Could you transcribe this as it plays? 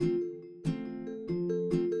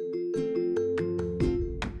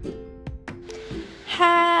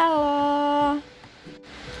Halo,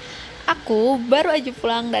 aku baru aja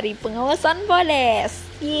pulang dari pengawasan Podes.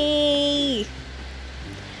 Yeay.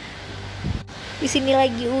 Di sini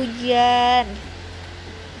lagi hujan.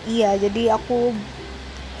 Iya, jadi aku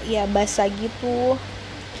basah gitu.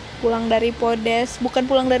 Pulang dari Podes, bukan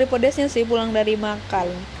pulang dari Podesnya sih, pulang dari makan.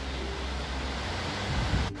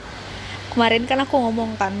 Kemarin kan aku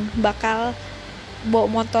ngomong kan bakal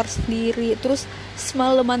bawa motor sendiri, terus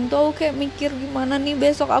semalaman tuh aku kayak mikir gimana nih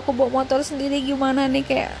besok aku bawa motor sendiri, gimana nih,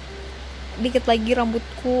 kayak dikit lagi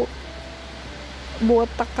rambutku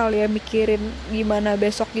botak kali ya, mikirin gimana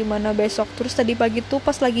besok. Terus tadi pagi tuh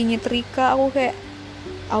pas lagi nyetrika aku kayak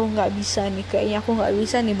aku nggak bisa nih, kayaknya aku nggak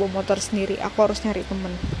bisa nih bawa motor sendiri, aku harus nyari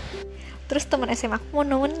temen. Terus teman SMA aku mau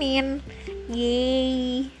nemenin.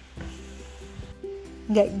 Yeay.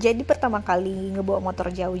 Nggak jadi pertama kali ngebawa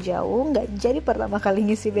motor jauh-jauh, nggak jadi pertama kali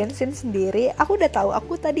ngisi bensin sendiri. Aku udah tahu,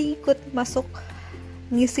 aku tadi ikut masuk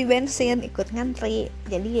ngisi bensin, ikut ngantri.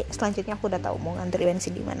 Jadi selanjutnya aku udah tahu mau ngantri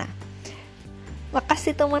bensin di mana.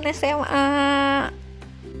 Makasih teman SMA.